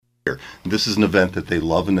This is an event that they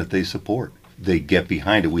love and that they support. They get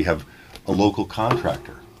behind it. We have a local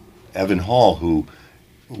contractor, Evan Hall, who,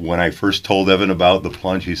 when I first told Evan about the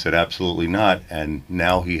plunge, he said absolutely not, and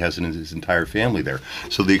now he has his entire family there.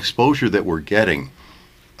 So the exposure that we're getting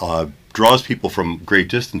draws people from great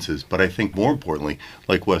distances, but I think more importantly,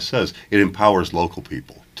 like Wes says, it empowers local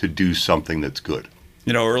people to do something that's good.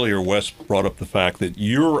 You know, earlier Wes brought up the fact that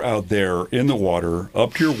you're out there in the water,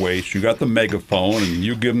 up to your waist, you got the megaphone, and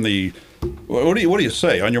you give them the, what do you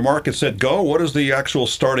say? On your mark, it said go? What is the actual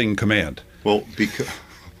starting command? Well, because...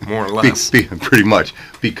 More or less. Pretty much.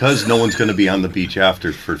 Because no one's going to be on the beach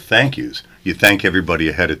after for thank yous, you thank everybody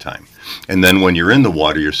ahead of time. And then when you're in the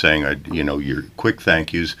water, you're saying, your quick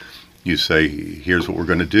thank yous. You say, here's what we're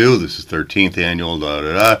going to do. This is 13th annual,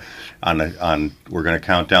 we're going to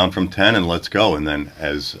count down from 10 and let's go. And then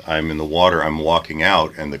as I'm in the water, I'm walking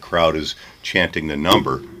out and the crowd is chanting the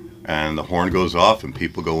number and the horn goes off and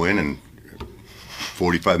people go in and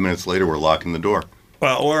 45 minutes later, we're locking the door.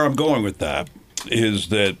 Well, where I'm going with that is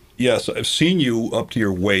that, yes, I've seen you up to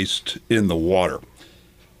your waist in the water.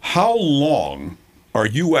 How long are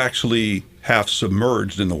you actually half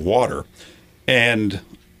submerged in the water? And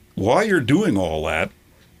while you're doing all that,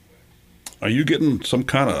 are you getting some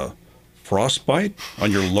kind of frostbite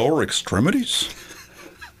on your lower extremities?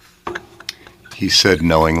 He said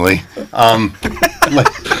knowingly. A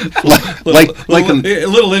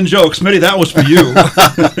little in joke, Smitty. That was for you.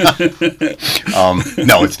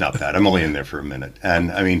 No, it's not that. I'm only in there for a minute,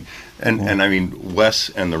 and I mean, Wes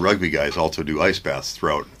and the rugby guys also do ice baths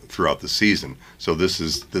throughout the season. So this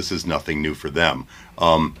is nothing new for them.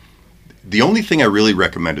 The only thing I really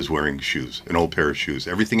recommend is wearing shoes, an old pair of shoes.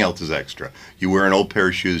 Everything else is extra. You wear an old pair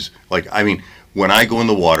of shoes. When I go in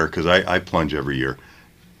the water, because I plunge every year,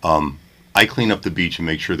 I clean up the beach and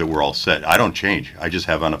make sure that we're all set. I don't change. I just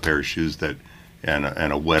have on a pair of shoes and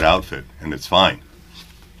a wet outfit, and it's fine.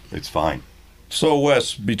 It's fine. So,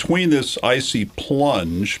 Wes, between this icy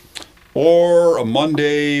plunge or a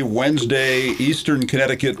Monday, Wednesday, Eastern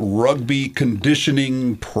Connecticut rugby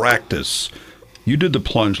conditioning practice, you did the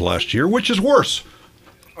plunge last year. Which is worse?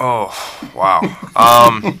 Oh, wow.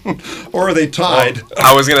 Or are they tied? Well,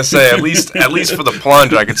 I was gonna say at least for the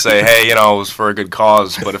plunge, I could say, hey, it was for a good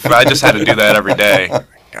cause. But if I just had to do that every day,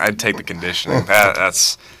 I'd take the conditioning.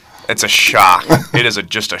 It's a shock. It is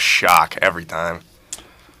just a shock every time.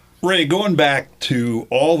 Ray, going back to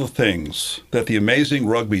all the things that the amazing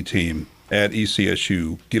rugby team at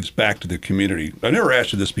ECSU gives back to the community, I never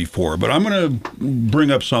asked you this before, but I'm going to bring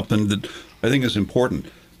up something that I think is important.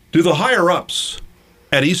 Do the higher-ups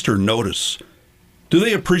at Eastern notice? Do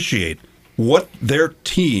they appreciate what the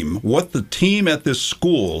team at this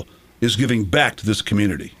school is giving back to this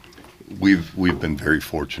community? We've been very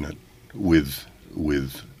fortunate with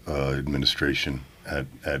administration at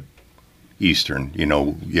Eastern.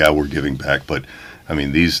 We're giving back, but I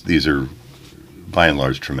mean these are by and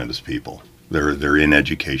large tremendous people. They're in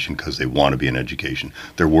education because they want to be in education.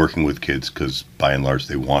 They're working with kids because by and large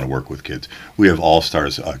they want to work with kids. We have all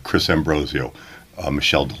stars: Chris Ambrosio,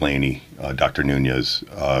 Michelle Delaney, Dr. Nunez,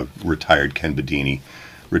 retired Ken Bedini,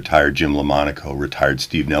 retired Jim LaMonaco, retired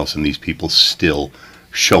Steve Nelson. These people still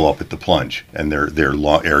show up at the plunge, and they're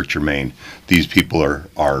Eric Germain. These people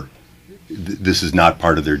are this is not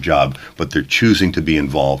part of their job, but they're choosing to be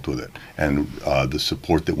involved with it, and the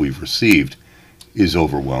support that we've received is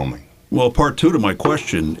overwhelming. Well, part two to my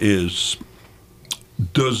question is,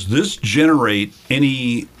 does this generate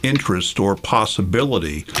any interest or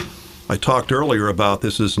possibility? I talked earlier about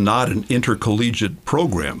this is not an intercollegiate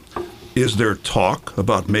program. Is there talk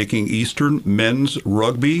about making Eastern men's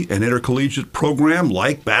rugby an intercollegiate program,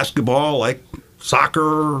 like basketball, like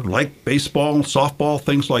soccer, like baseball, softball,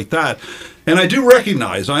 things like that? And I do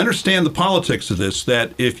recognize, I understand the politics of this,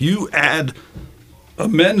 that if you add a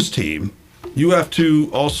men's team, you have to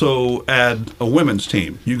also add a women's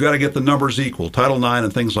team. You got to get the numbers equal, Title IX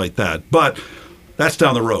and things like that. But that's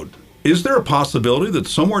down the road. Is there a possibility that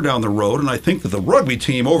somewhere down the road, and I think that the rugby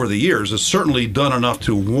team over the years has certainly done enough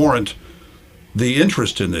to warrant the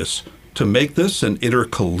interest in this, to make this an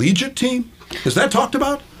intercollegiate team? Is that talked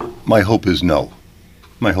about? My hope is no.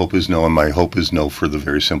 My hope is no, and my hope is no for the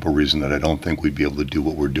very simple reason that I don't think we'd be able to do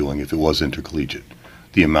what we're doing if it was intercollegiate.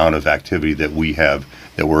 The amount of activity that we have,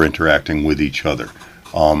 that we're interacting with each other.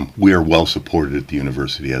 We are well supported at the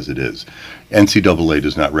university as it is. NCAA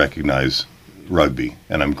does not recognize rugby,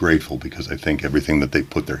 and I'm grateful because I think everything that they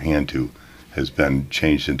put their hand to has been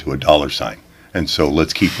changed into a dollar sign. And so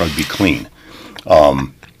let's keep rugby clean.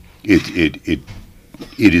 It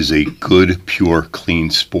is a good, pure, clean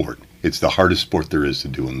sport. It's the hardest sport there is to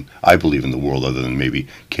do, I believe, in the world, other than maybe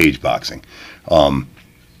cage boxing.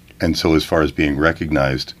 And so as far as being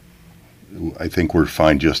recognized, I think we're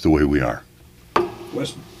fine just the way we are.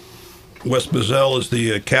 Wes Buzelle is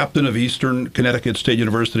the captain of Eastern Connecticut State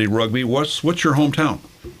University Rugby. What's your hometown?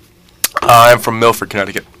 I'm from Milford,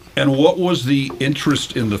 Connecticut. And what was the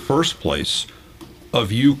interest in the first place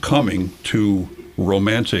of you coming to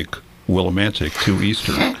romantic Willimantic to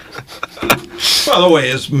Eastern? By the way,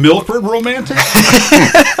 is Milford romantic?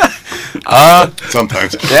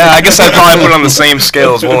 Sometimes. Yeah, I guess I'd probably put it on the same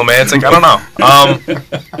scale as Willimantic. I don't know.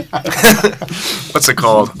 What's it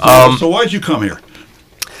called? So why'd you come here?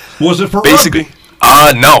 Was it for basically,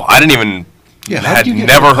 rugby? No, I didn't even. Had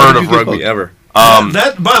never heard of rugby ever.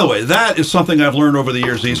 That, by the way, that is something I've learned over the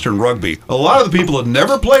years. Eastern rugby. A lot of the people have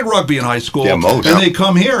never played rugby in high school, and they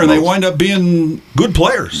come here and they wind up being good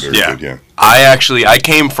players. Very good, yeah. I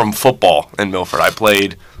came from football in Milford. I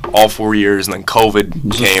played all 4 years, and then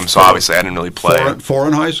COVID came, so obviously I didn't really play. Four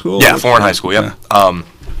in high school? Yeah, 4 in high school, yeah.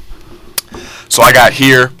 So I got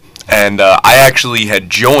here, and I actually had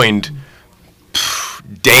joined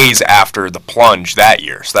days after the plunge that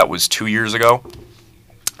year. So that was 2 years ago.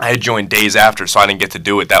 I had joined days after, so I didn't get to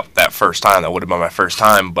do it that first time. That would have been my first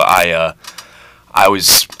time, but I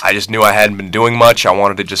just knew I hadn't been doing much. I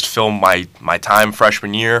wanted to just fill my time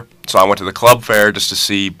freshman year, so I went to the club fair just to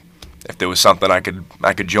see if there was something I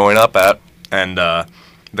could join up at. And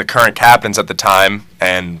the current captains at the time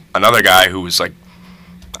and another guy who was like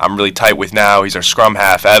I'm really tight with now, he's our scrum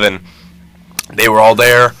half, Evan. They were all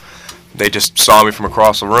there. They just saw me from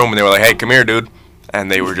across the room and they were like, "Hey, come here, dude."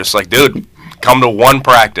 And they were just like, "Dude, come to one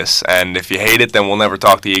practice, and if you hate it, then we'll never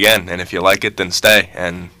talk to you again. And if you like it, then stay."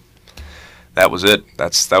 And that was it.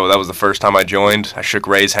 That was the first time I joined. I shook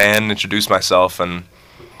Ray's hand, introduced myself, and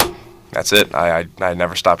that's it. I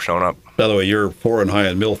never stopped showing up. By the way, you're 4 in high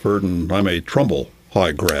in Milford, and I'm a Trumbull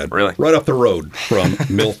High grad. Really? Right up the road from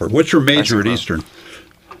Milford. What's your major at Eastern?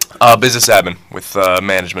 Business admin with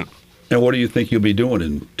management. And what do you think you'll be doing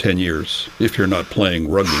in 10 years if you're not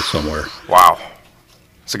playing rugby somewhere? Wow.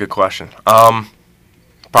 That's a good question.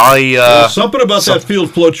 Probably something about that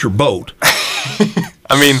field floats your boat.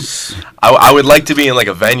 I mean, I would like to be in like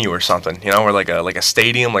a venue or something, you know, or like a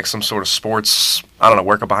stadium, like some sort of sports. I don't know,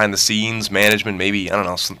 working behind the scenes, management, maybe. I don't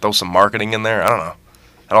know, throw some marketing in there. I don't know.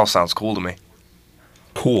 That all sounds cool to me.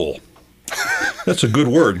 Cool. That's a good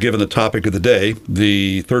word, given the topic of the day,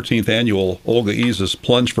 the 13th annual Olga Iza's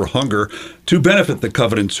Plunge for Hunger, to benefit the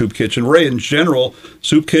Covenant Soup Kitchen. Ray, in general,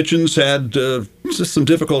 soup kitchens had just some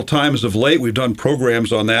difficult times of late. We've done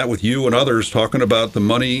programs on that with you and others, talking about the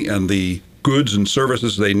money and the goods and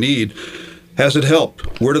services they need. Has it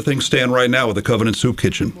helped? Where do things stand right now with the Covenant Soup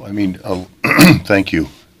Kitchen? I mean, thank you.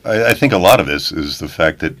 I think a lot of this is the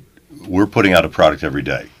fact that we're putting out a product every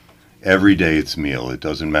day. Every day it's meal. It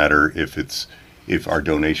doesn't matter if our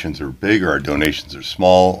donations are big or our donations are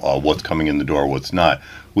small, what's coming in the door, what's not.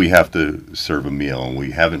 We have to serve a meal, and we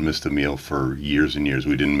haven't missed a meal for years and years.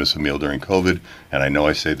 We didn't miss a meal during COVID, and I know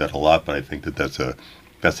I say that a lot, but I think that's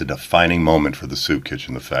a defining moment for the soup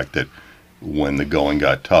kitchen, the fact that when the going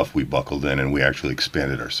got tough, we buckled in and we actually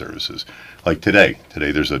expanded our services. Like today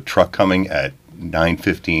there's a truck coming at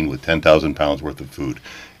 9:15 with 10,000 pounds worth of food,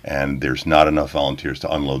 and there's not enough volunteers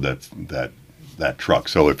to unload that truck.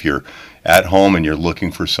 So if you're at home and you're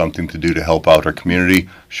looking for something to do to help out our community,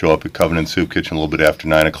 show up at Covenant Soup Kitchen a little bit after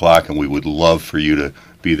 9 o'clock, and we would love for you to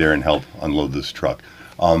be there and help unload this truck.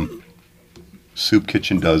 Soup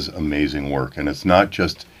Kitchen does amazing work, and it's not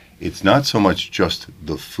so much just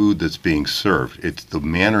the food that's being served. It's the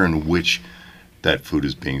manner in which that food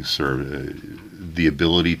is being served, the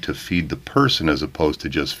ability to feed the person as opposed to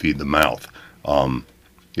just feed the mouth.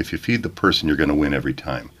 If you feed the person, you're going to win every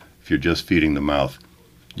time. If you're just feeding the mouth,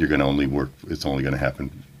 you're going to only work. It's only going to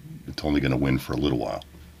happen. It's only going to win for a little while.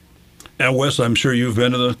 Now, Wes, I'm sure you've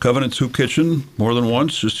been to the Covenant Soup Kitchen more than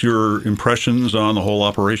once. Just your impressions on the whole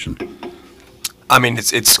operation. I mean,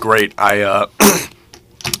 it's great. Probably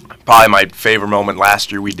my favorite moment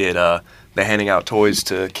last year, we did the handing out toys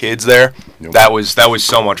to kids there. Yep. That was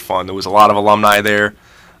so much fun. There was a lot of alumni there.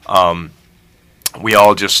 We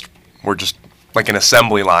all were just like an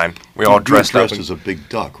assembly line. We all dressed up as a big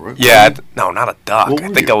duck, right? Yeah, no, not a duck. I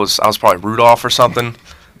think I was probably Rudolph or something.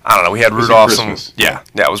 I don't know. We had Rudolph. Yeah,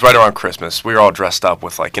 it was right around Christmas. We were all dressed up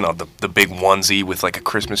with like, you know, the big onesie with like a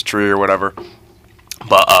Christmas tree or whatever.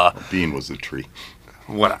 But Bean was the tree.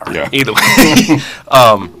 Whatever. Yeah. Either way.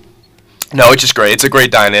 No, it's just great. It's a great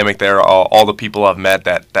dynamic there. All the people I've met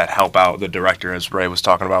that help out, the director, as Ray was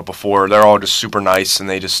talking about before, they're all just super nice, and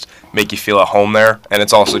they just make you feel at home there. And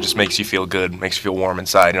it's also just makes you feel good, makes you feel warm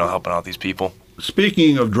inside, you know, helping out these people.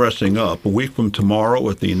 Speaking of dressing up, a week from tomorrow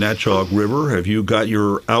at the Natchog River, have you got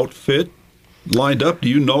your outfit lined up? Do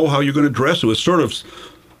you know how you're going to dress? It was sort of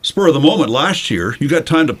spur of the moment last year. You got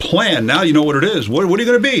time to plan. Now you know what it is. What are you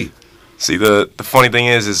going to be? See, the funny thing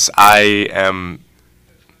is I am.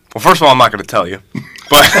 Well, first of all, I'm not going to tell you.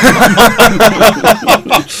 But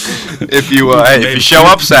if you show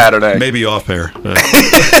up Saturday, maybe off air.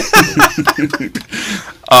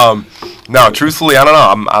 No, truthfully, I don't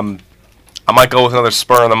know. I might go with another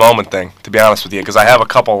spur of the moment thing, to be honest with you, because I have a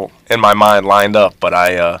couple in my mind lined up, but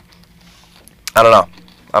I don't know.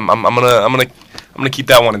 I'm gonna keep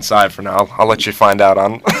that one inside for now. I'll let you find out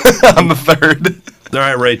on on the 3rd. All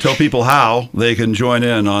right, Ray, tell people how they can join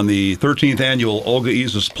in on the 13th annual Olga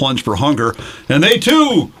Isis Plunge for Hunger, and they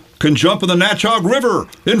too can jump in the Natchog River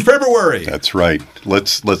in February. That's right.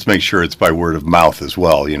 Let's make sure it's by word of mouth as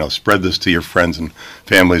well. You know, spread this to your friends and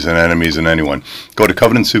families and enemies and anyone. Go to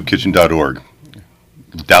covenantsoupkitchen.org.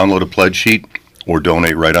 Download a pledge sheet or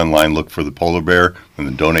donate right online. Look for the polar bear and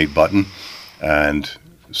the donate button, and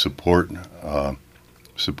support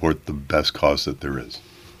the best cause that there is.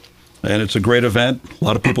 And it's a great event. A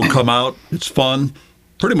lot of people come out. It's fun.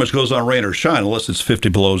 Pretty much goes on rain or shine, unless it's 50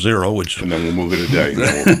 below zero, which... And then we'll move it a day.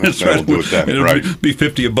 That's right. We'll do it then. It'll Right. be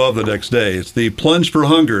 50 above the next day. It's the Plunge for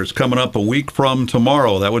Hunger. It's coming up a week from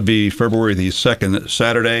tomorrow. That would be February the 2nd,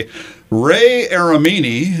 Saturday. Ray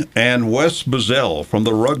Aramini and Wes Buzelle from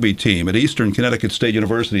the rugby team at Eastern Connecticut State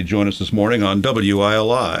University join us this morning on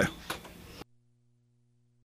WILI.